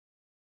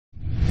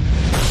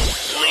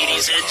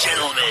Ladies and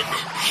gentlemen,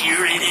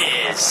 here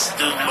it is,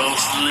 the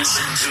most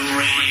listened to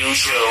radio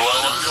show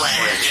on the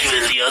planet.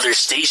 Even the other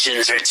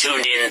stations are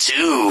tuned in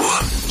too.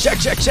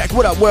 Check.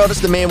 What up, world? It's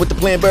the man with the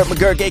plan, Bert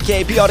McGurk,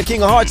 aka PR, the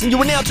King of Hearts, and you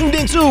are now tuned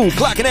in to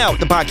Clocking Out,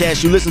 the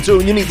podcast you listen to,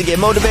 and you need to get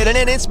motivated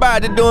and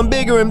inspired to doing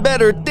bigger and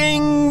better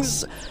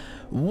things.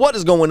 What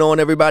is going on,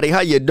 everybody?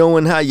 How you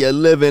doing? How you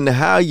living?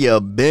 How you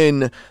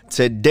been?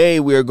 Today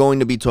we are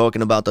going to be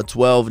talking about the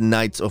 12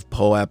 Nights of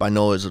POAP. I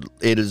know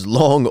it is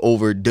long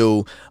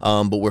overdue,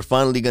 but we're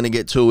finally going to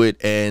get to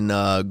it and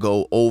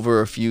go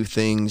over a few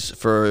things.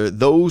 For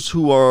those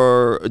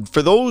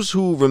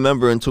who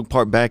remember and took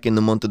part back in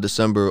the month of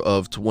December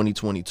of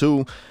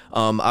 2022,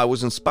 I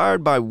was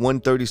inspired by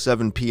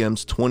 1:37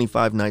 p.m.'s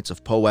 25 Nights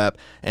of POAP,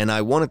 and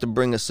I wanted to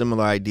bring a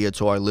similar idea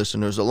to our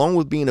listeners, along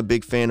with being a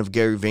big fan of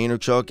Gary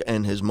Vaynerchuk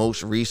and his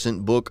most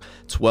recent book,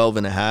 12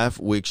 and a Half,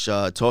 which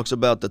talks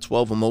about the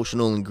 12 emotional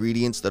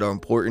ingredients that are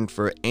important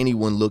for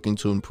anyone looking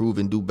to improve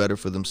and do better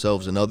for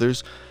themselves and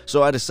others.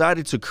 So I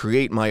decided to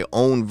create my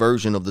own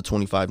version of the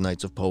 25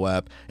 Nights of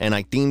POAP, and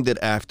I themed it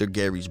after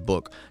Gary's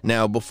book.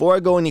 Now, before I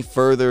go any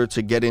further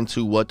to get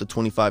into what the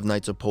 25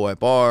 Nights of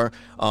POAP are,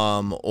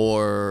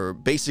 or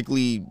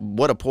basically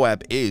what a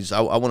POAP is,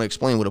 I want to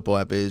explain what a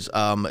POAP is.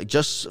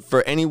 Just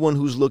for anyone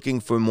who's looking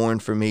for more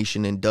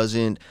information and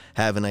doesn't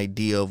have an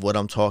idea of what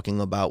I'm talking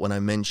about when I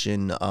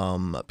mention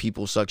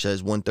people such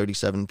as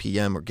 1:37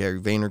 p.m. or Gary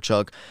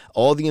Vaynerchuk,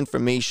 all the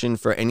information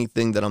for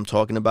anything that I'm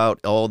talking about,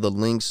 all the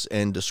links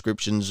and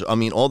descriptions,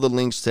 all the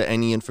links to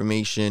any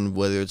information,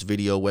 whether it's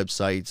video,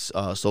 websites,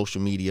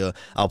 social media,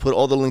 I'll put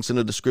all the links in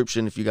the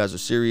description if you guys are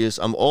serious.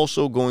 I'm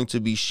also going to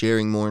be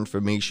sharing more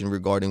information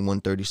regarding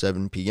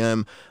 1:37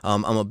 p.m.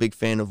 I'm a big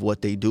fan of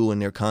what they do and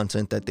their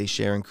content that they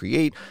share and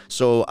create,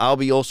 so I'll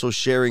be also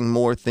sharing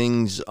more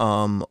things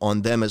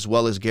on them, as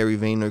well as Gary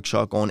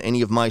Vaynerchuk on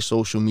any of my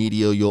social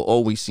media. You'll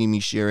always see me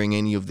sharing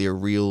any of their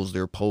reels,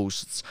 their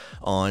posts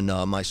on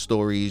my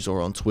stories or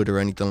on Twitter or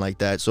anything like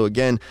that. So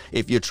again,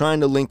 if you're trying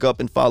to link up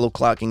and follow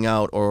Clocking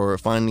Out or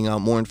finding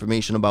out more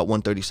information about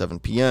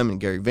 1:37 p.m. and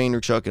Gary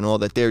Vaynerchuk and all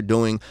that they're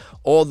doing,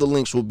 all the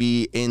links will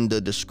be in the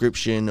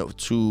description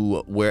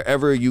to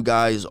wherever you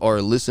guys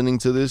are listening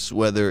to this,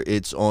 whether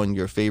it's on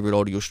your favorite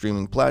audio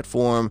streaming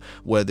platform,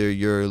 whether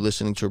you're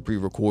listening to a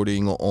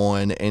pre-recording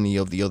on any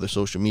of the other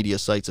social media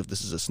sites, if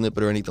this is a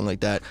snippet or anything like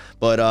that.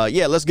 But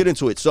yeah, let's get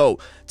into it. So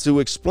to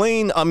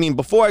explain,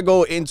 before I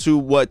go into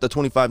what the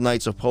 25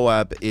 Nights of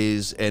POAP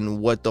is and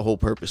what the whole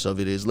purpose of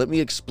it is, let me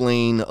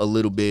explain a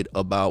little bit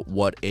about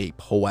what a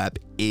POAP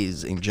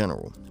is in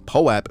general.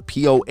 POAP,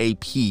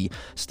 P-O-A-P,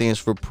 stands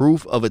for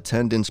Proof of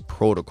Attendance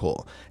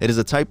Protocol. It is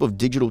a type of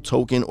digital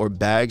token or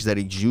badge that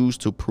is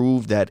used to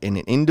prove that an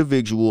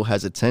individual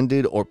has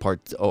attended or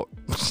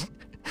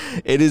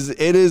It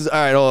is all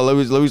right,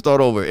 let me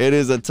start over. It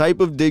is a type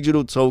of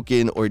digital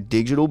token or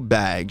digital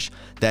badge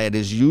that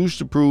is used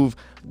to prove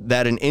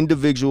that an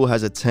individual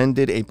has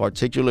attended a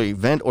particular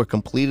event or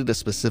completed a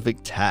specific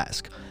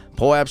task.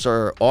 POAPs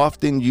are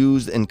often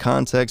used in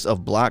context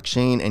of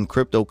blockchain and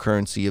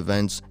cryptocurrency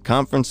events,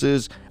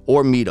 conferences,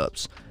 or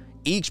meetups.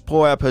 Each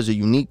POAP has a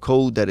unique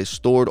code that is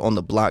stored on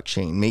the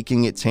blockchain,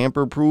 making it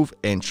tamper-proof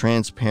and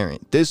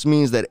transparent. This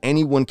means that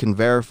anyone can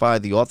verify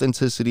the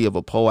authenticity of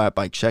a POAP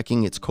by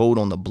checking its code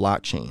on the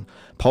blockchain.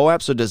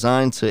 POAPs are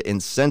designed to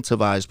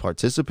incentivize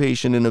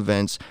participation in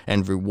events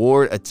and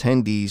reward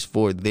attendees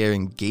for their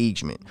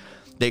engagement.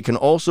 They can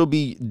also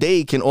be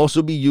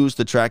used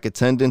to track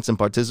attendance and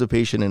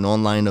participation in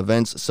online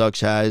events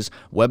such as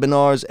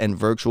webinars and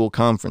virtual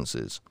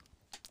conferences.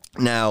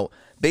 Now,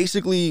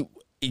 basically,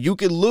 you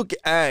can look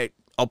at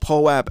a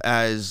POAP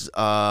as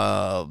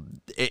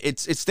it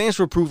stands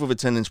for Proof of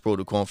Attendance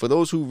Protocol. For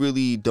those who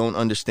really don't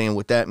understand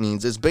what that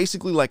means, it's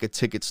basically like a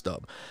ticket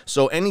stub.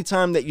 So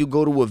anytime that you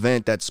go to an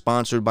event that's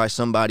sponsored by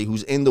somebody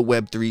who's in the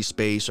Web3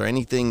 space or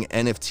anything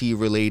NFT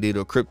related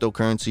or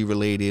cryptocurrency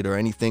related or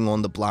anything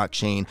on the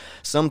blockchain,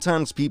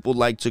 sometimes people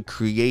like to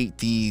create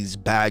these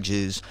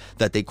badges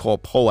that they call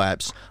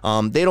POAPs.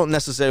 They don't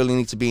necessarily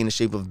need to be in the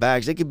shape of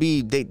bags. They could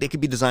be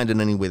designed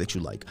in any way that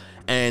you like.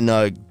 And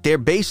they're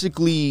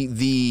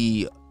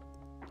basically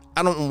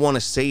I don't want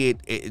to say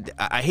it,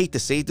 I hate to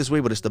say it this way,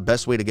 but it's the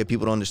best way to get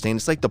people to understand.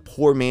 It's like the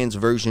poor man's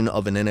version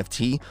of an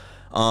NFT.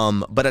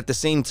 But at the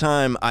same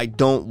time, I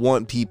don't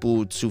want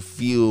people to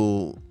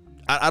feel,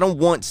 I don't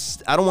want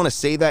to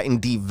say that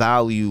and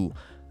devalue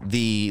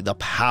the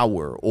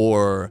power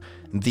or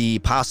the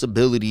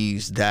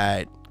possibilities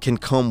that can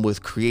come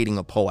with creating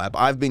a POAP.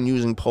 I've been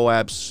using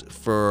POAPs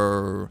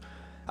for,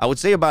 I would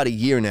say, about a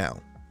year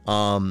now.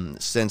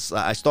 Since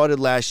I started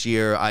last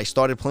year. I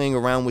started playing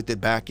around with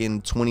it back in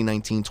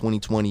 2019,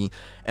 2020.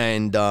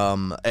 And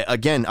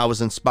again, I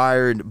was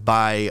inspired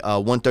by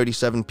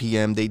 1:37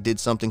 p.m. They did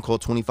something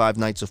called 25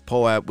 Nights of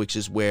POAP, which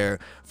is where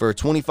for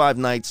 25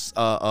 nights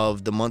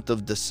of the month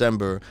of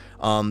December,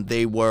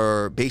 they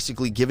were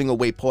basically giving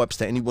away POAPs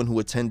to anyone who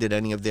attended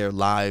any of their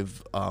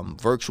live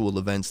virtual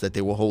events that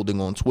they were holding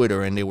on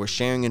Twitter. And they were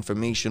sharing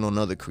information on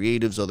other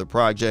creatives, other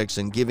projects,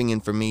 and giving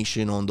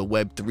information on the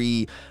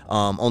Web3,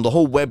 on the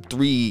whole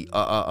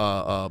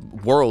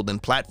Web3 world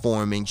and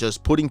platform, and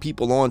just putting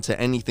people on to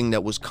anything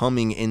that was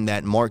coming in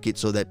that market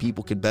so that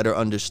people could better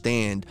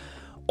understand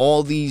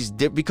all these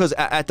because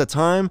at the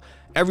time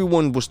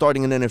everyone was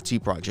starting an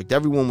NFT project,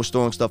 everyone was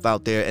throwing stuff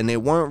out there, and there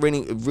weren't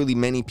really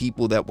many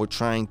people that were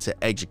trying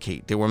to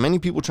educate. There were many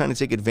people trying to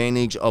take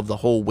advantage of the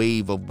whole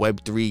wave of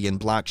Web3 and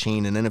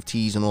blockchain and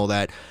NFTs and all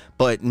that,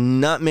 but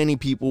not many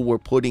people were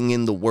putting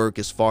in the work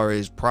as far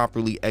as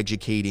properly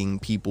educating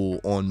people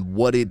on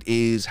what it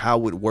is,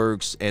 how it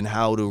works, and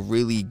how to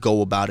really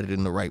go about it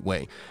in the right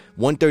way.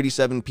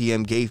 1:37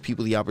 p.m. gave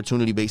people the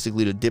opportunity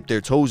basically to dip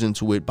their toes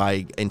into it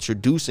by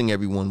introducing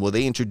everyone. Well,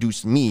 they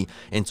introduced me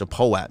into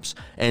POAPs,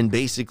 and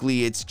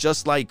basically it's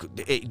just like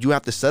you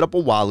have to set up a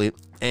wallet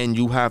and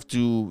you have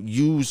to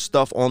use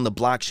stuff on the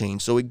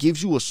blockchain, so it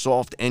gives you a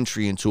soft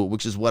entry into it,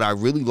 which is what I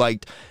really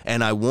liked.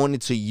 And I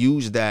wanted to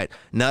use that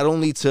not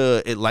only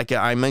to, like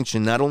I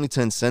mentioned, not only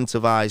to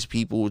incentivize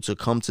people to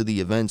come to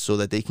the event so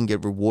that they can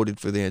get rewarded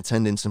for their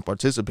attendance and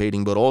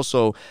participating, but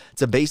also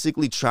to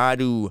basically try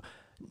to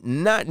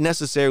not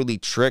necessarily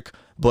trick,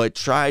 but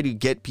try to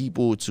get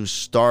people to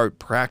start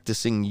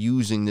practicing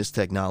using this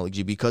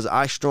technology, because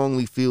I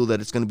strongly feel that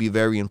it's going to be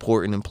very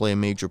important and play a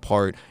major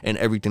part in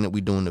everything that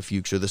we do in the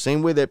future. The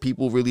same way that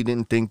people really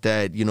didn't think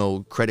that, you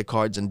know, credit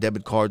cards and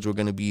debit cards were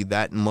going to be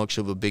that much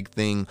of a big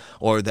thing,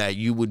 or that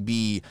you would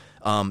be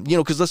you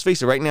know, because let's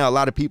face it, right now, a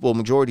lot of people,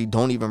 majority,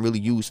 don't even really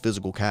use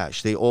physical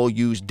cash. They all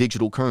use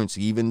digital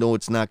currency, even though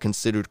it's not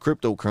considered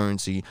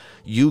cryptocurrency.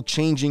 You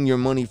changing your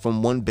money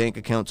from one bank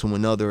account to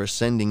another or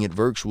sending it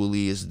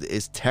virtually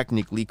is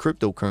technically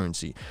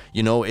cryptocurrency.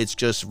 You know, it's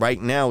just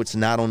right now, it's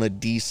not on a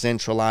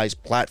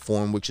decentralized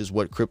platform, which is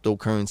what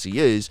cryptocurrency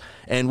is.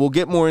 And we'll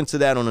get more into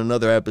that on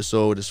another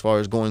episode, as far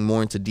as going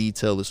more into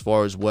detail as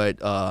far as what,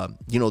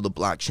 you know, the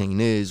blockchain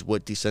is,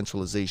 what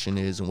decentralization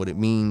is, and what it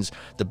means,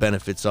 the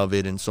benefits of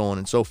it, and so on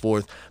and so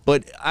forth.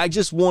 But I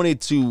just wanted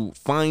to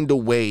find a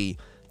way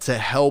to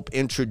help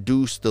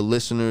introduce the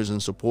listeners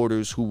and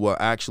supporters who are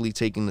actually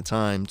taking the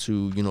time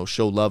to, you know,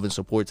 show love and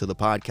support to the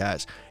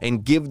podcast,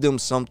 and give them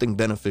something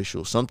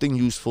beneficial, something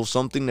useful,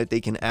 something that they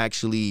can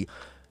actually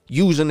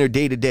use in their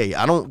day-to-day.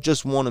 I don't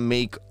just want to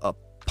make a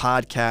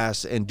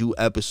podcast and do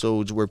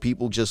episodes where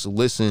people just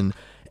listen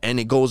and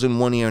it goes in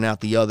one ear and out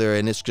the other,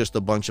 and it's just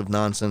a bunch of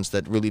nonsense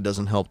that really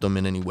doesn't help them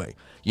in any way.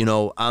 You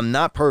know, I'm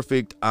not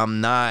perfect. I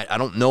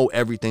don't know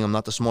everything. I'm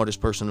not the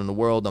smartest person in the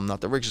world. I'm not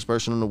the richest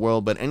person in the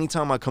world. But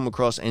anytime I come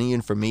across any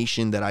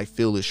information that I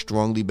feel is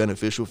strongly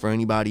beneficial for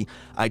anybody,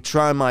 I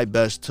try my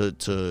best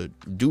to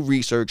do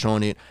research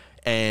on it,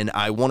 and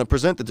I want to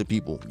present it to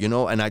people, you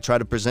know, and I try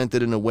to present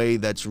it in a way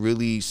that's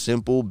really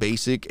simple,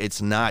 basic. It's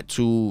not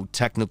too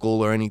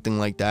technical or anything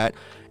like that.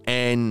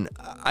 And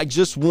I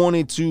just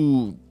wanted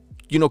to,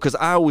 you know, because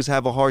I always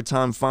have a hard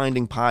time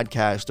finding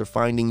podcasts or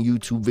finding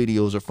YouTube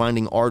videos or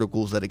finding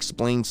articles that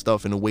explain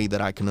stuff in a way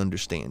that I can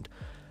understand.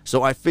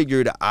 So I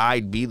figured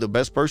I'd be the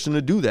best person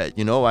to do that.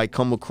 You know, I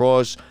come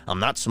across, I'm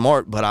not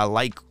smart, but I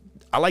like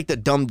the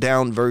dumbed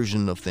down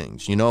version of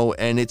things, you know,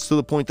 and it's to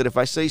the point that if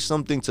I say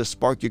something to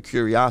spark your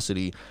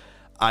curiosity,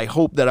 I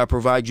hope that I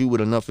provide you with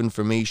enough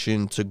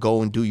information to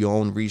go and do your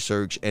own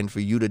research and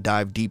for you to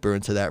dive deeper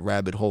into that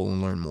rabbit hole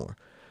and learn more.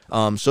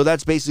 So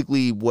that's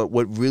basically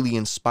what really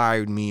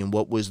inspired me, and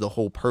what was the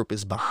whole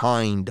purpose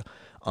behind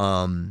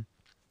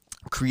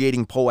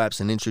creating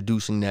POAPs and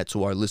introducing that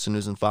to our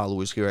listeners and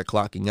followers here at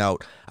Clocking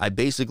Out. I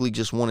basically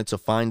just wanted to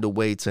find a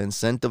way to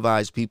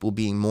incentivize people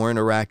being more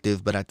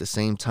interactive, but at the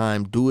same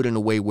time do it in a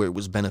way where it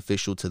was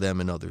beneficial to them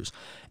and others.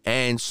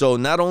 And so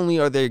not only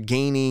are they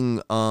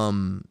gaining,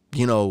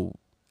 you know,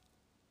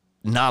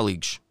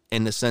 knowledge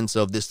in the sense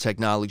of this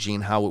technology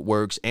and how it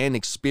works, and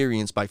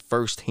experience by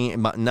firsthand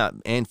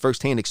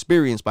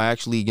experience by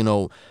actually, you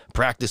know,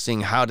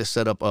 practicing how to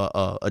set up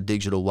a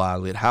digital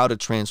wallet, how to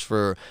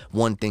transfer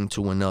one thing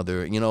to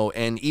another, you know.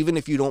 And even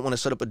if you don't want to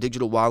set up a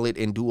digital wallet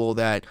and do all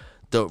that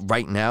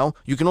right now,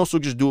 you can also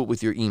just do it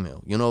with your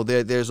email. You know,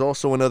 there's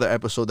also another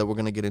episode that we're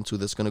going to get into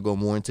that's going to go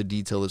more into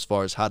detail as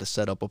far as how to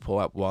set up a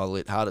POAP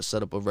wallet, how to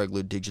set up a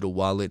regular digital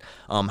wallet,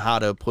 how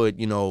to put,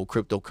 you know,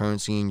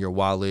 cryptocurrency in your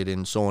wallet,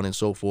 and so on and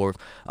so forth.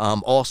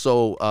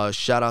 Also,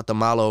 shout out to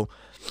Malo.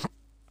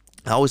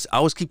 I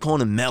always keep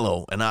calling him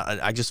Mellow, and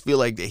I just feel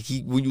like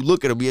when you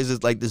look at him, he has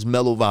this, like, this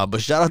mellow vibe.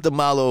 But shout out to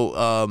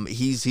Malo.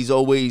 He's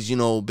always, you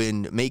know,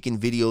 been making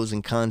videos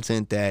and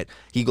content that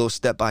he goes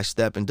step by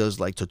step and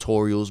does like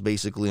tutorials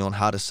basically on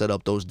how to set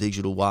up those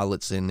digital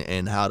wallets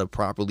and how to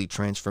properly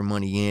transfer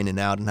money in and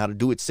out and how to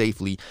do it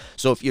safely.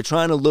 So if you're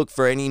trying to look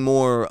for any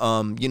more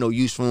you know,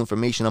 useful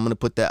information, I'm gonna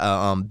put that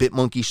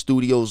BitMonkey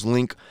Studios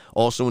link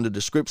also in the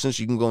description,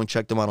 so you can go and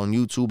check them out on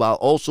YouTube. I'll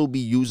also be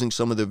using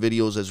some of their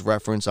videos as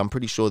reference. I'm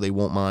pretty sure they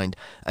won't mind.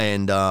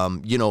 And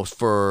you know,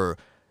 for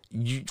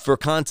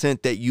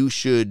content that you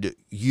should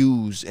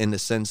use in the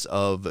sense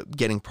of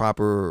getting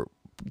properly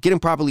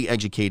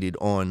educated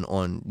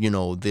on, you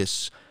know,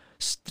 this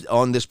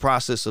on this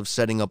process of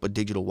setting up a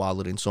digital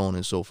wallet and so on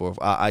and so forth.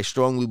 I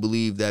strongly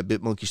believe that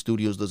BitMonkey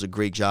Studios does a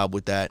great job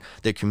with that.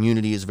 Their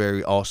community is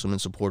very awesome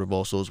and supportive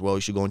also as well.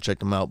 You should go and check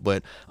them out.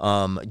 But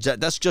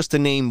that's just to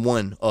name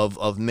one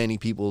of many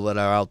people that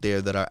are out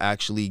there that are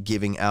actually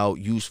giving out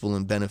useful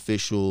and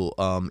beneficial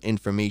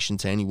information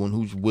to anyone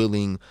who's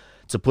willing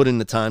to put in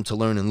the time to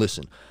learn and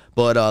listen.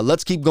 But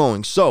let's keep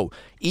going. So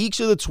each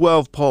of the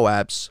 12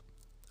 POAPs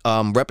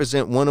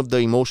represent one of the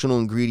emotional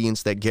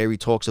ingredients that Gary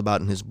talks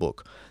about in his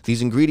book.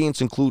 These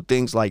ingredients include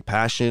things like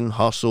passion,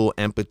 hustle,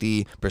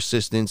 empathy,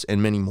 persistence,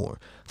 and many more.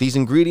 These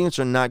ingredients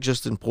are not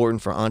just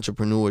important for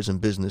entrepreneurs and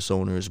business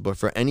owners, but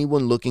for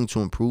anyone looking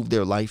to improve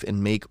their life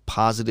and make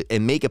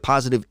a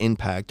positive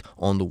impact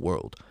on the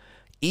world.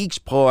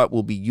 Each POAP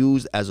will be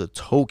used as a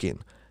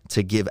token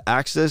to give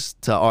access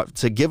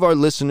to give our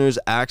listeners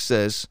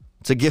access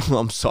to give.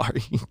 I'm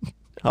sorry,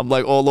 I'm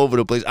like all over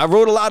the place. I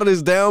wrote a lot of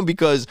this down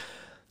because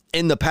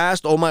in the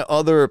past, all my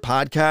other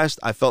podcasts,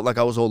 I felt like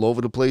I was all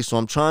over the place. So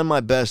I'm trying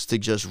my best to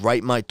just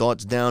write my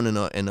thoughts down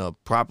in a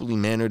properly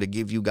manner to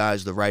give you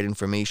guys the right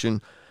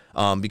information.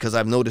 Because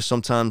I've noticed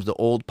sometimes the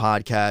old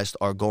podcasts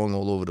are going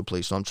all over the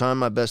place. So I'm trying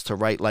my best to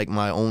write like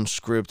my own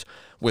script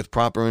with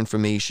proper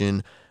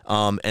information.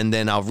 And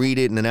then I'll read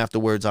it, and then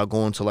afterwards I'll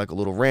go into like a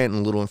little rant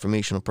and a little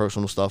information or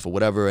personal stuff or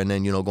whatever, and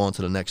then, go on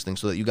to the next thing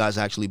so that you guys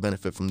actually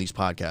benefit from these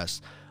podcasts.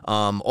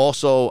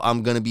 Also,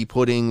 I'm going to be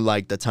putting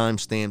like the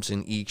timestamps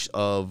in each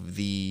of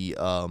the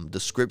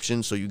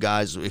descriptions, so you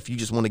guys, if you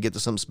just want to get to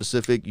something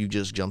specific, you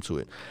just jump to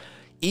it.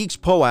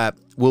 Each POAP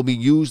will be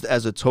used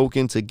as a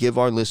token to give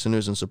our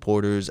listeners and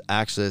supporters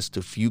access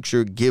to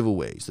future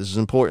giveaways. This is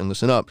important.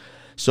 Listen up.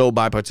 So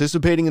by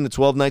participating in the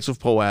 12 Nights of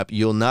POAP,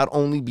 you'll not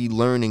only be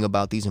learning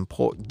about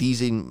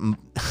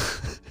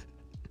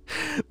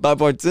By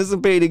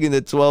participating in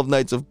the 12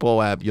 Nights of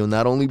POAP, you'll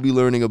not only be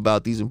learning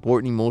about these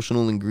important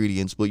emotional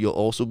ingredients, but you'll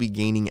also be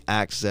gaining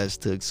access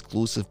to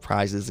exclusive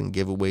prizes and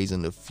giveaways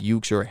in the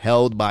future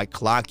held by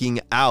clocking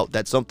out.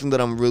 That's something that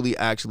I'm really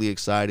actually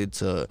excited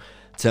to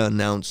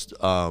announce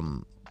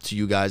to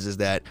you guys, is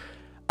that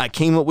I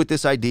came up with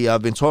this idea.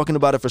 I've been talking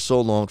about it for so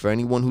long. For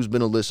anyone who's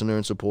been a listener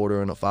and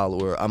supporter and a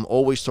follower, I'm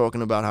always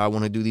talking about how I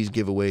want to do these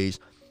giveaways.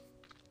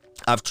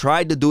 I've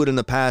tried to do it in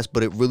the past,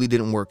 but it really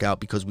didn't work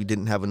out because we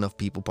didn't have enough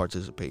people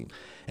participating.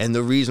 And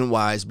the reason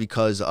why is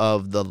because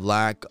of the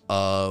lack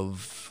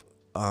of,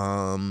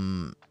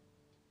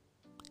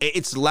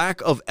 it's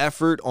lack of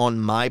effort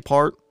on my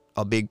part,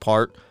 a big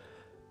part.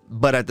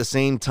 But at the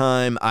same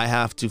time, I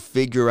have to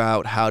figure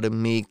out how to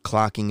make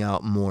clocking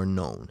out more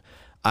known.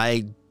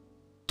 I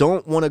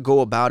don't want to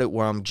go about it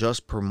where I'm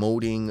just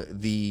promoting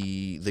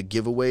the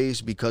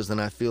giveaways, because then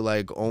I feel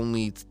like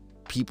only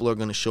people are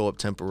going to show up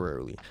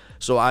temporarily.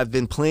 So I've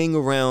been playing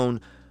around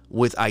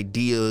with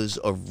ideas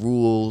of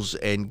rules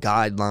and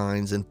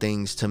guidelines and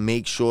things to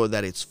make sure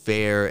that it's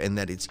fair and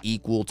that it's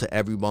equal to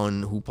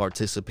everyone who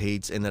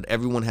participates and that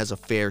everyone has a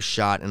fair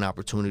shot and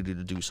opportunity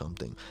to do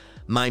something.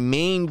 My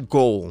main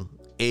goal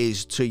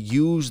is to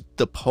use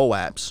the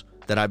POAPs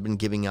that I've been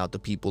giving out to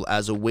people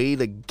as a way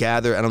to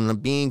gather, and I'm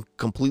being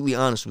completely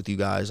honest with you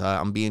guys.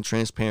 I'm being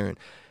transparent,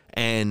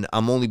 and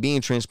I'm only being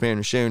transparent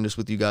and sharing this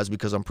with you guys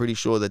because I'm pretty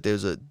sure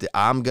that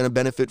I'm going to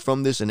benefit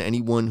from this, and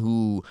anyone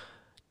who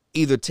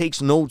either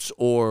takes notes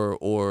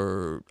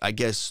or I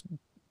guess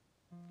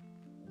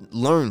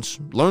learns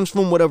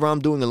from whatever I'm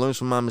doing and learns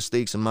from my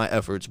mistakes and my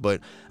efforts.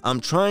 But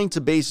I'm trying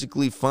to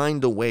basically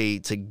find a way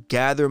to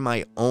gather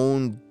my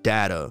own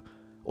data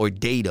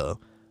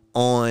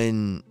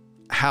on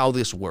how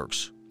this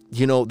works.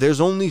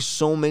 There's only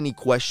so many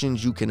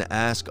questions you can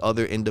ask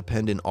other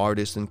independent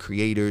artists and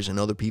creators and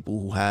other people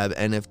who have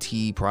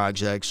NFT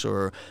projects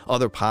or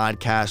other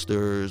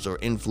podcasters or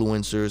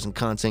influencers and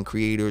content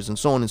creators and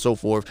so on and so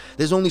forth.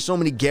 There's only so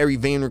many Gary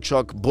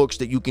Vaynerchuk books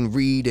that you can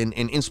read and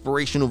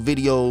inspirational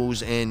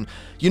videos, and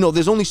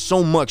there's only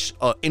so much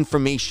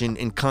information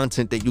and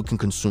content that you can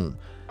consume.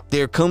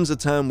 There comes a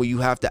time where you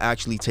have to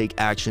actually take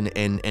action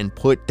and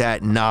put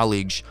that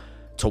knowledge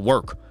to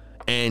work.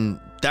 And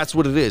that's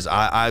what it is.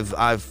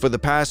 I've for the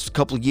past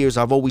couple of years,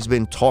 I've always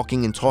been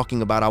talking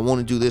about I want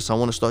to do this, I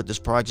want to start this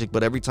project,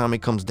 but every time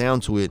it comes down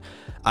to it,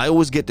 I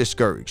always get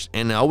discouraged.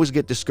 And I always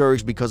get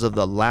discouraged because of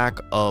the lack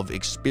of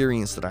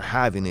experience that I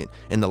have in it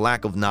and the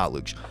lack of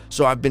knowledge.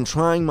 So I've been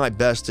trying my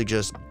best to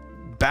just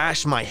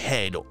bash my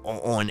head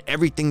on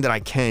everything that I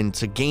can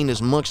to gain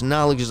as much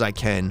knowledge as I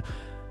can,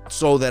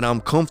 so that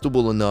I'm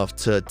comfortable enough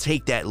to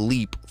take that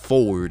leap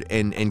forward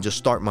and just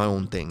start my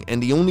own thing.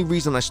 And the only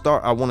reason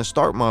I want to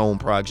start my own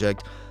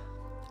project,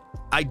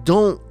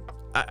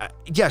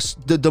 yes,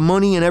 the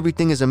money and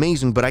everything is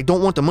amazing, but I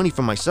don't want the money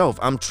for myself.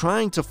 I'm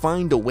trying to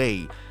find a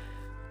way.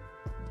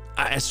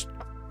 I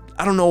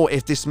don't know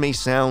if this may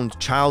sound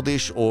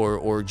childish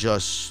or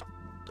just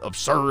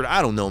absurd.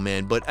 I don't know,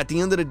 man. But at the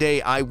end of the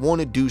day, I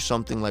want to do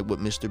something like what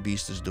Mr.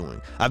 Beast is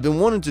doing. I've been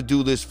wanting to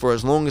do this for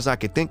as long as I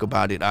could think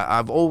about it.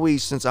 I've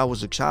always, since I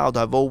was a child,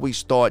 I've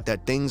always thought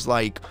that things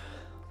like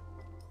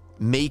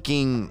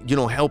making,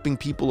 helping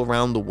people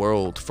around the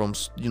world, from,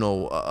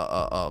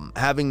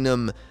 having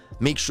them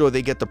make sure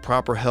they get the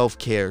proper health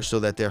care so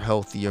that they're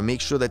healthy, or make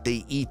sure that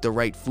they eat the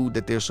right food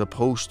that they're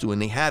supposed to,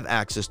 and they have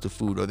access to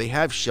food, or they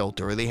have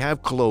shelter, or they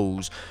have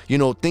clothes, you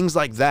know, things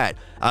like that.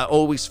 I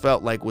always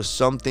felt like was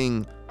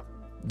something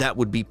that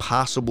would be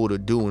possible to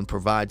do and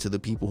provide to the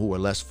people who are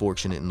less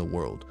fortunate in the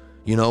world,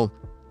 you know.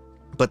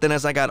 But then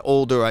as I got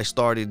older, I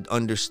started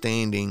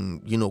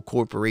understanding, you know,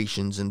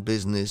 corporations and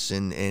business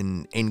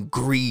and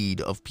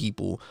greed of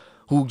people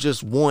who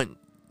just want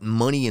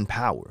money and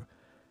power.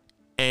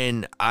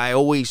 And I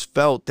always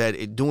felt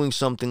that doing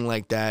something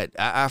like that,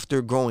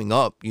 after growing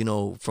up, you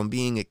know, from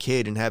being a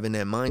kid and having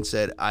that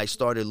mindset, I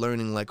started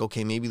learning like,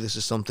 okay, maybe this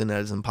is something that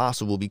is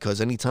impossible,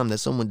 because anytime that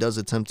someone does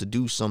attempt to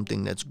do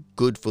something that's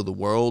good for the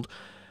world,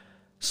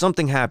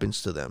 something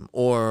happens to them,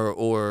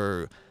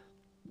 or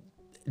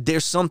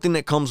there's something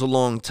that comes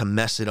along to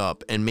mess it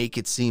up and make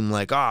it seem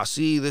like,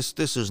 see, this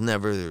is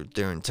never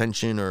their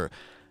intention,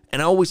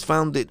 and I always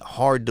found it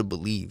hard to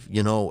believe,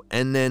 you know.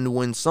 And then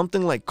when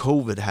something like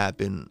COVID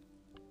happened,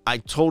 I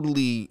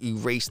totally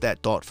erased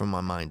that thought from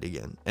my mind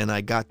again. And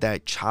I got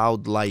that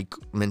childlike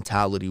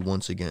mentality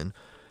once again,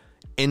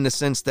 in the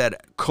sense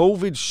that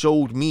COVID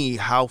showed me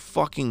how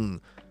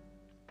fucking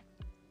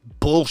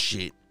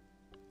bullshit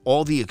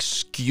all the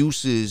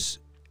excuses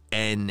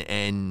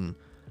and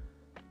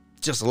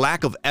just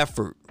lack of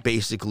effort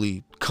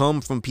basically come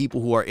from people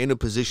who are in a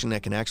position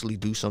that can actually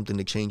do something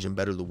to change and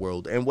better the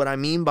world. And what I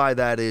mean by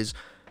that is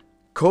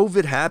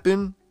COVID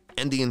happened,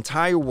 and the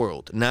entire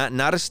world,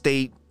 not a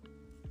state,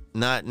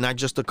 not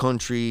just a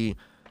country,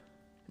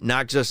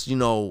 not just, you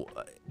know,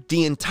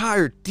 the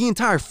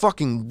entire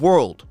fucking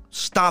world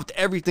stopped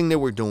everything they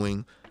were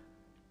doing,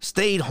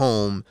 stayed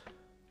home.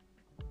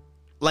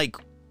 Like,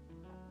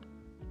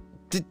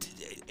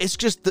 it's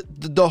just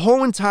the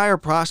whole entire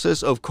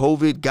process of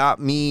COVID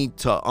got me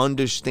to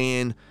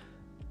understand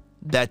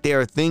that there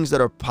are things that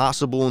are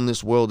possible in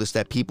this world. It's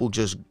that people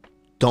just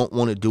don't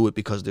want to do it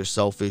because they're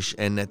selfish,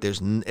 and that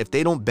if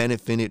they don't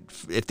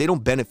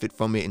benefit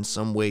from it in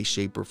some way,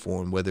 shape, or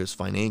form, whether it's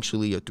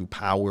financially or through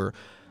power,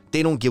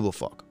 they don't give a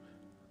fuck.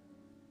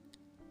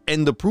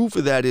 And the proof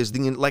of that is,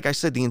 like I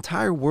said, the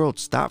entire world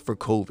stopped for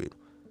COVID.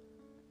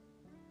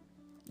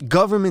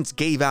 Governments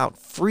gave out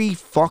free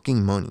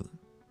fucking money.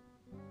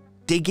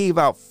 They gave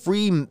out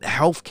free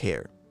health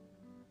care.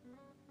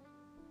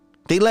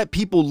 They let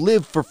people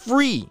live for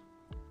free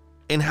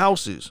in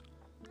houses.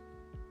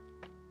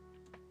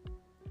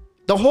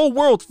 The whole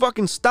world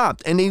fucking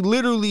stopped, and they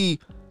literally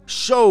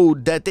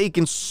showed that they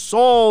can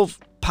solve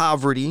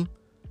poverty.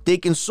 They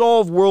can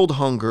solve world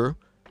hunger.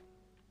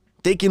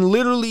 They can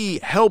literally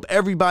help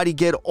everybody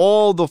get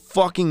all the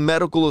fucking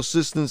medical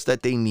assistance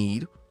that they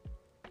need.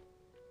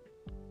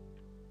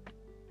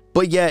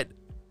 But yet,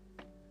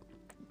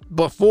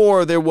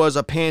 before there was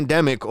a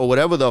pandemic, or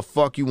whatever the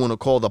fuck you want to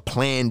call the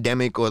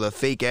plandemic, or the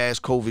fake ass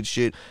COVID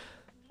shit,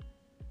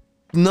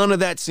 none of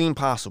that seemed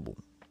possible.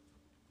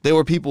 There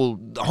were people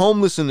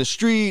homeless in the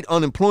street,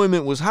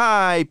 unemployment was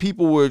high,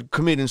 people were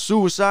committing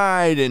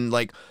suicide, and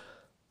like,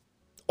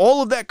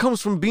 all of that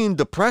comes from being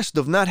depressed,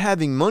 of not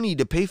having money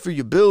to pay for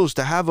your bills,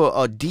 to have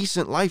a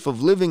decent life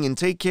of living and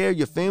take care of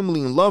your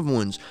family and loved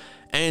ones.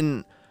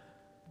 And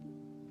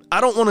I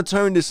don't want to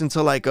turn this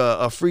into like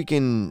a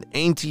freaking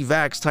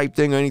anti-vax type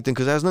thing or anything,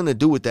 because it has nothing to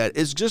do with that.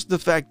 It's just the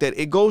fact that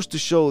it goes to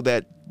show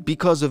that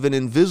because of an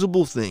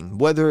invisible thing,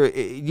 whether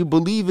you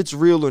believe it's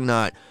real or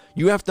not,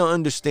 you have to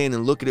understand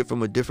and look at it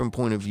from a different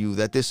point of view,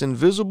 that this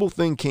invisible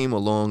thing came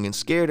along and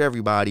scared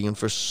everybody. And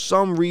for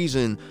some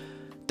reason,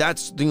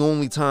 that's the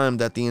only time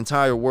that the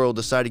entire world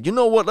decided, you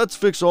know what, let's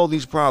fix all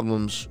these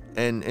problems,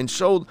 and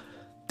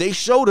they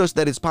showed us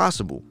that it's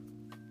possible.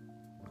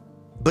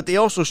 But they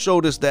also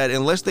showed us that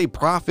unless they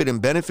profit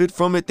and benefit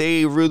from it,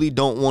 they really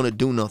don't want to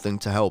do nothing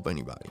to help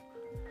anybody.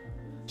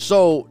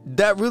 So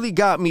that really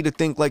got me to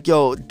think like,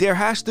 yo, there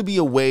has to be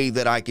a way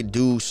that I could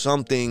do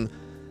something.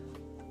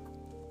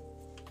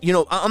 You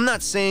know, I'm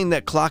not saying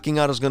that clocking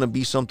out is going to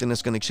be something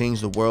that's going to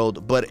change the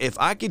world, but if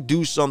I could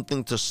do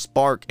something to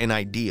spark an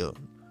idea,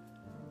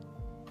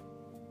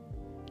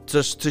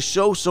 just to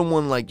show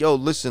someone like, yo,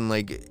 listen,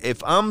 like,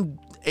 if I'm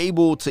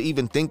able to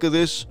even think of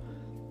this,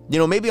 you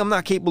know, maybe I'm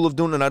not capable of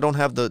doing it. I don't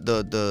have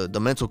the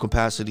mental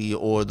capacity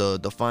or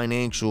the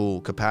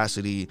financial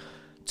capacity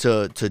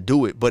to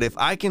do it. But if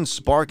I can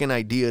spark an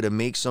idea to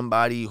make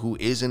somebody who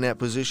is in that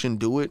position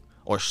do it,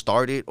 or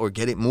start it, or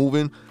get it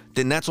moving,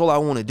 then that's all I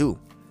want to do.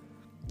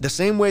 The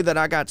same way that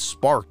I got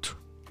sparked,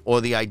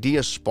 or the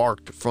idea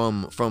sparked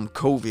from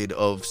COVID,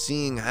 of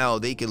seeing how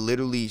they could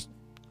literally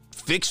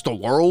fix the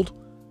world,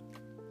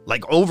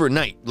 like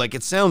overnight. Like,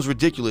 it sounds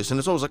ridiculous, and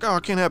it's always like, oh,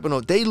 it can't happen.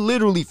 They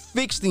literally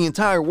fixed the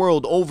entire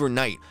world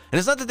overnight. And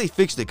it's not that they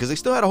fixed it, because they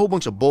still had a whole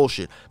bunch of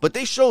bullshit, but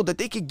they showed that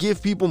they could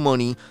give people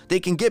money, they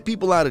can get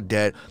people out of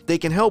debt, they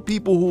can help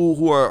people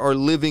who are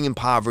living in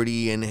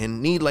poverty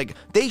and need, like,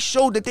 they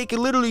showed that they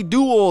can literally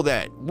do all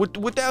that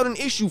without an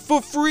issue,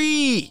 for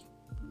free.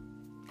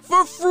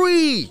 For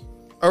free.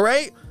 All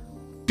right?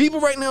 People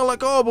right now are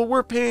like, oh, but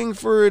we're paying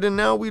for it, and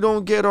now we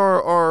don't get our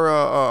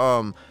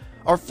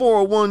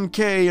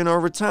 401k and our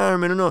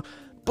retirement, and all.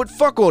 But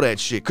fuck all that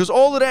shit, because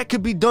all of that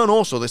could be done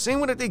also. The same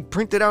way that they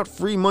printed out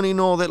free money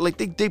and all that,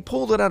 like they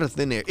pulled it out of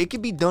thin air. It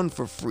could be done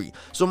for free.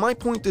 So my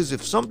point is,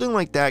 if something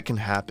like that can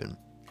happen,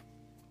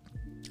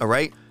 all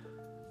right,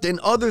 then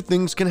other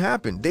things can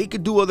happen. They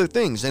could do other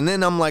things. And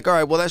then I'm like, all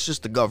right, well, that's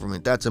just the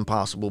government. That's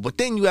impossible. But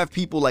then you have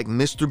people like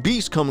Mr.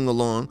 Beast coming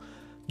along,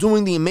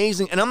 doing the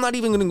amazing, and I'm not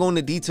even going to go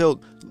into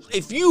detail.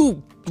 If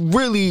you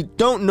really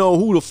don't know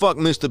who the fuck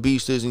Mr.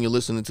 Beast is and you're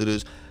listening to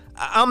this,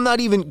 I'm not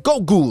even,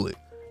 go Google it.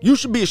 You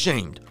should be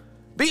ashamed.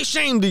 Be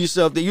ashamed of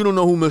yourself that you don't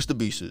know who Mr.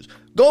 Beast is.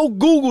 Go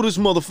Google this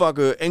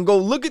motherfucker and go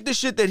look at the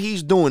shit that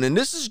he's doing. And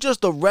this is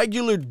just a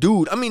regular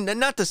dude. I mean,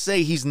 not to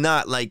say he's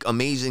not like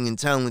amazing and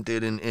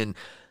talented, and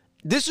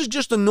this is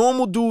just a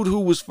normal dude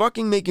who was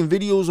fucking making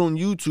videos on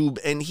YouTube,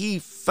 and he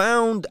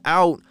figured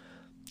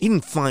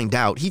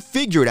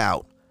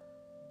out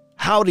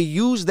how to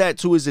use that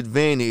to his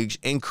advantage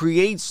and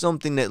create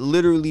something that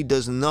literally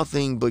does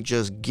nothing but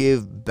just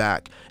give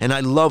back. And I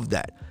love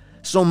that.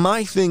 So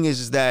my thing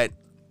is that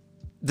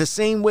the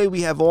same way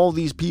we have all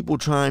these people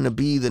trying to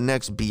be the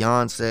next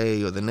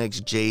Beyonce or the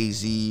next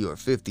Jay-Z or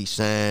 50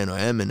 Cent or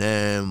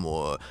Eminem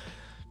or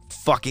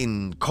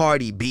fucking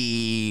Cardi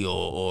B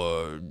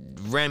or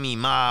Remy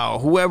Ma or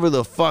whoever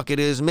the fuck it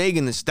is,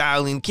 Megan Thee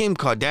Stallion, Kim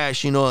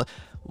Kardashian, or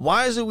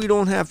why is it we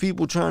don't have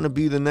people trying to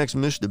be the next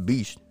Mr.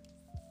 Beast?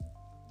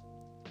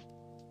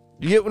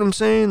 You get what I'm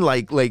saying?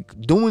 Like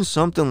doing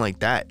something like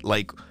that.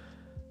 Like,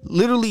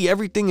 literally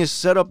everything is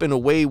set up in a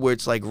way where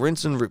it's like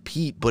rinse and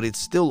repeat, but it's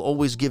still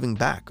always giving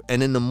back.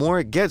 And then the more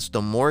it gets,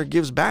 the more it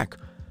gives back.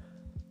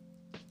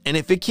 And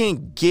if it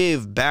can't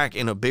give back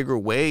in a bigger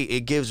way,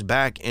 it gives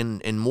back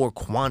in more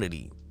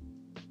quantity.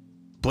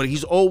 But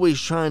he's always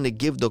trying to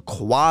give the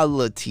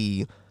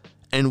quality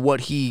and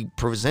what he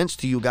presents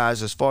to you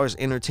guys as far as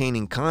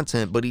entertaining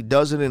content, but he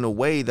does it in a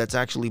way that's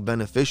actually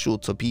beneficial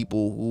to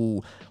people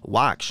who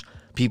watch,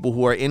 people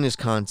who are in his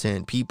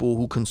content, people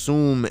who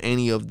consume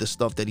any of the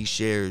stuff that he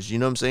shares. You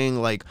know what I'm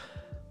saying? Like,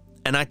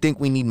 and I think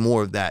we need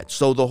more of that.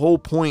 So the whole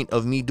point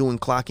of me doing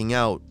Clocking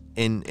Out,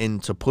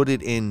 and to put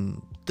it in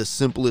the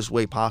simplest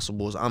way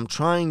possible, is I'm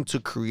trying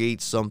to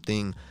create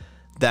something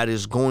that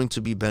is going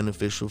to be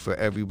beneficial for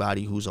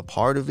everybody who's a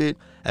part of it,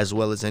 as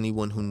well as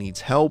anyone who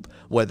needs help,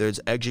 whether it's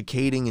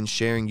educating and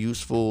sharing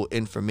useful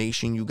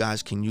information you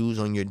guys can use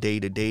on your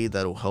day-to-day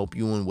that'll help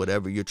you in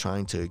whatever you're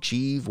trying to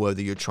achieve,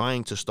 whether you're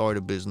trying to start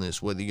a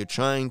business, whether you're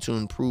trying to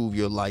improve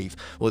your life,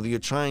 whether you're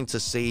trying to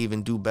save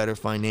and do better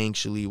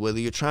financially, whether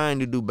you're trying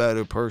to do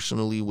better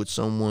personally with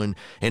someone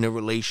in a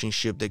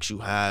relationship that you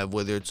have,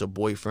 whether it's a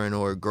boyfriend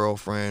or a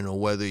girlfriend, or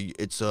whether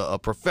it's a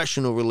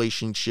professional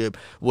relationship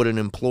with an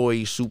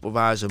employee,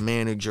 supervisor, a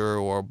manager,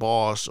 or a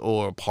boss,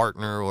 or a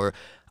partner. Or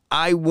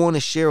I want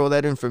to share all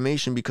that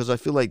information because I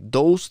feel like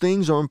those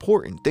things are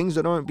important, things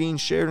that aren't being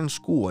shared in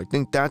school. I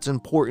think that's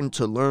important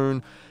to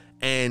learn.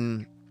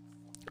 And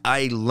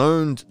I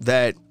learned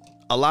that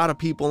a lot of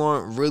people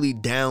aren't really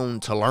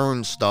down to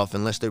learn stuff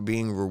unless they're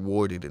being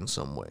rewarded in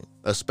some way,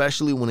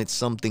 especially when it's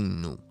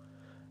something new,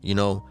 you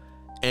know.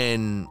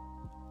 And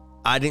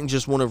I didn't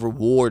just want to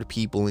reward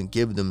people and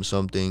give them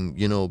something,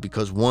 you know,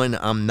 because one,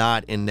 I'm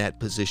not in that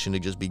position to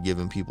just be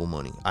giving people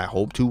money. I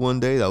hope to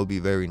one day. That would be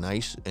very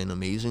nice and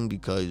amazing,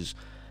 because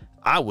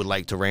I would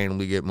like to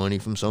randomly get money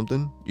from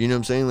something. You know what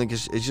I'm saying? Like,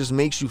 it just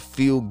makes you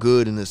feel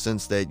good in the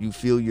sense that you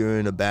feel you're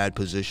in a bad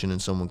position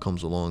and someone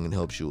comes along and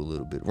helps you a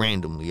little bit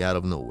randomly, out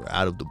of nowhere,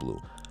 out of the blue.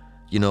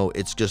 You know,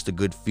 it's just a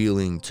good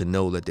feeling to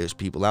know that there's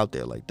people out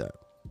there like that.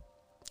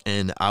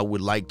 And I would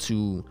like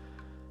to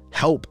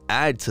help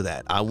add to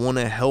that. I want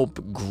to help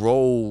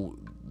grow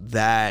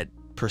that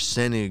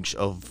percentage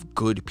of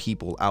good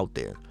people out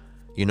there.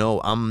 You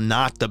know, I'm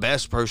not the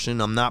best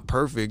person, I'm not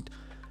perfect,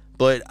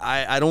 but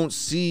I don't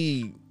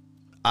see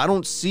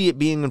it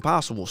being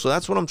impossible. So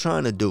that's what I'm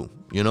trying to do,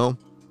 you know.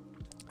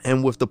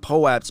 And with the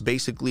POAPs,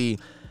 basically,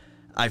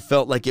 I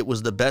felt like it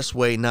was the best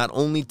way not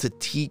only to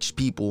teach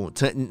people,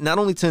 not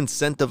only to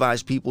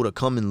incentivize people to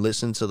come and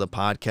listen to the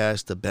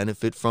podcast, to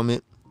benefit from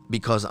it,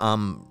 because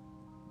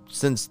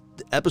since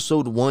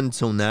episode 1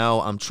 till now,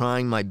 I'm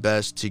trying my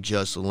best to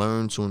just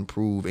learn to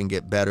improve and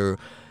get better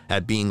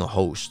at being a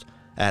host,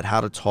 at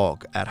how to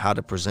talk, at how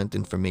to present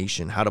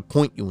information, how to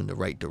point you in the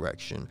right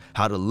direction,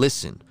 how to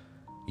listen,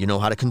 you know,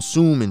 how to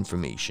consume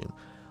information,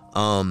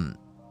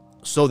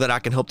 so that I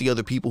can help the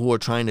other people who are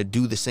trying to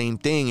do the same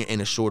thing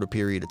in a shorter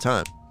period of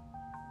time.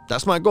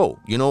 That's my goal.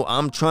 You know,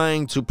 I'm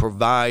trying to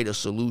provide a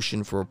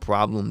solution for a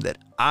problem that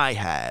I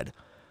had,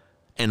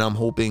 and I'm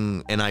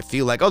hoping, and I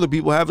feel like other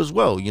people have as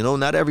well. You know,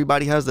 not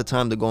everybody has the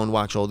time to go and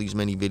watch all these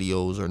many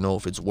videos or know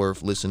if it's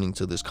worth listening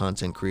to this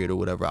content creator or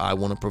whatever. I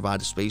want to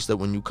provide a space that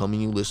when you come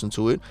and you listen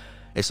to it,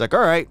 it's like,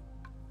 all right,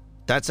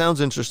 that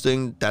sounds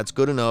interesting. That's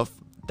good enough.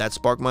 That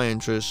sparked my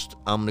interest.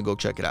 I'm going to go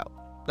check it out.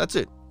 That's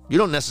it. You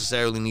don't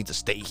necessarily need to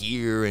stay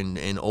here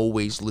and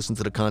always listen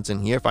to the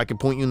content here. If I can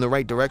point you in the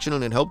right direction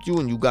and it helped you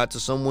and you got to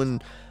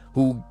someone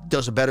who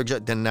does a better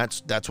job, then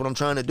that's what I'm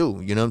trying to do.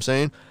 You know what I'm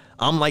saying?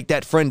 I'm like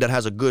that friend that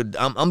has a good,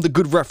 I'm the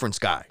good reference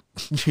guy.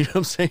 You know what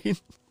I'm saying?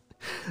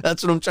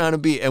 That's what I'm trying to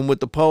be. And with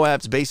the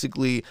POAPs,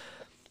 basically,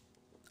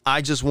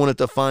 I just wanted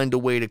to find a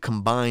way to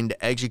combine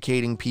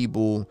educating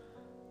people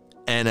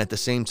and at the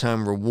same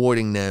time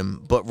rewarding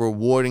them, but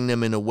rewarding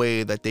them in a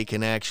way that they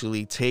can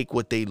actually take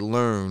what they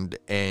learned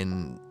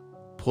and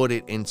put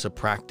it into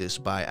practice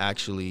by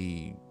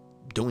actually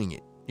doing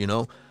it, you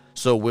know?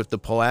 So with the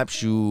POAP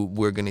shoe,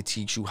 we're going to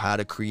teach you how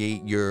to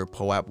create your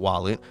POAP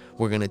wallet.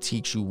 We're going to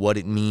teach you what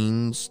it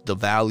means, the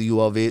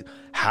value of it,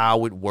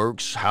 how it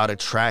works, how to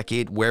track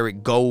it, where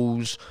it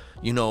goes,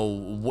 you know,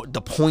 what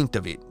the point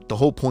of it, the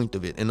whole point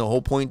of it. And the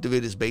whole point of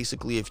it is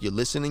basically if you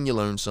listen and you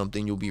learn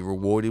something, you'll be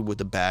rewarded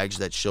with a badge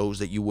that shows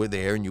that you were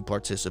there and you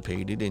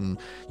participated and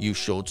you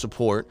showed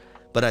support.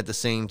 But at the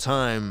same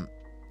time,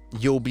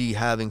 you'll be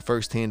having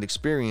firsthand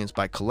experience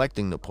by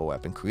collecting the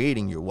POAP and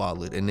creating your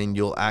wallet. And then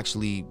you'll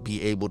actually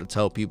be able to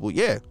tell people,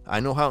 yeah,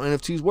 I know how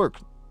NFTs work.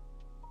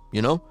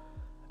 You know,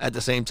 at the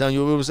same time,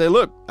 you'll be able to say,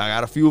 look, I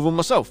got a few of them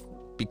myself,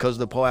 because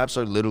the POAPs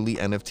are literally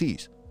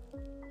NFTs.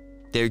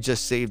 They're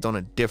just saved on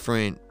a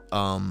different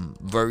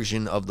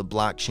version of the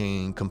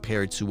blockchain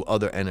compared to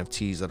other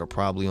NFTs that are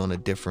probably on a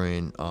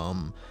different,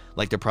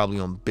 like they're probably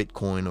on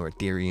Bitcoin or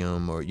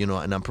Ethereum, or, you know,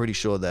 and I'm pretty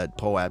sure that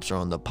POAPs are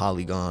on the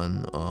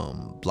Polygon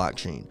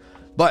blockchain.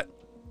 But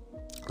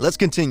let's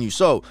continue.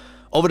 So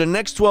over the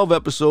next 12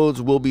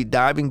 episodes, we'll be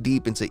diving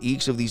deep into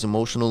each of these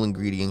emotional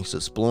ingredients,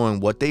 exploring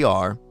what they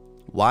are,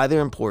 why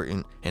they're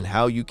important, and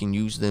how you can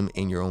use them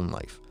in your own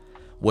life.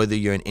 Whether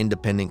you're an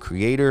independent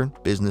creator,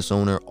 business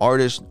owner,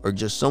 artist, or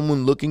just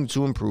someone looking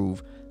to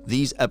improve,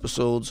 these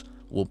episodes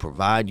will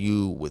provide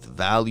you with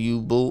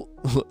valuable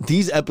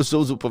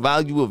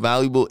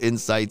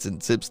insights and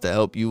tips to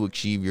help you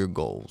achieve your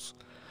goals.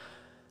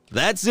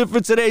 That's it for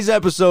today's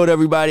episode,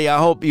 everybody. I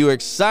hope you're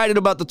excited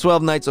about the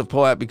 12 Nights of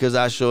POAP, because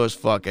I sure as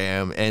fuck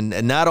am.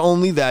 And not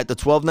only that, the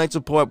 12 Nights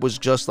of POAP was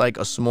just like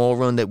a small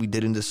run that we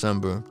did in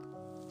December.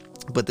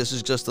 But this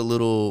is just a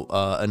little,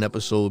 an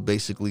episode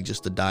basically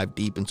just to dive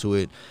deep into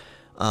it.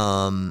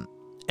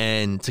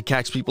 And to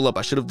catch people up.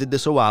 I should have did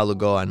this a while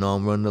ago. I know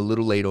I'm running a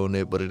little late on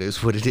it, but it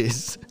is what it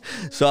is.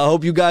 So I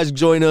hope you guys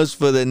join us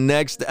for the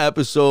next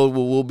episode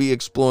where we'll be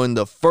exploring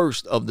the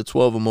first of the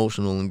 12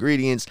 emotional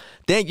ingredients.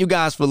 Thank you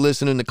guys for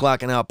listening to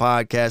Clocking Out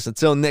Podcast.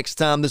 Until next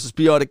time, this is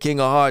PR the King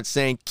of Hearts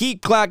saying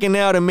keep clocking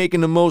out and making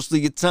the most of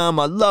your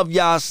time. I love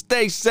y'all.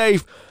 Stay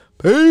safe.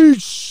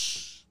 Peace.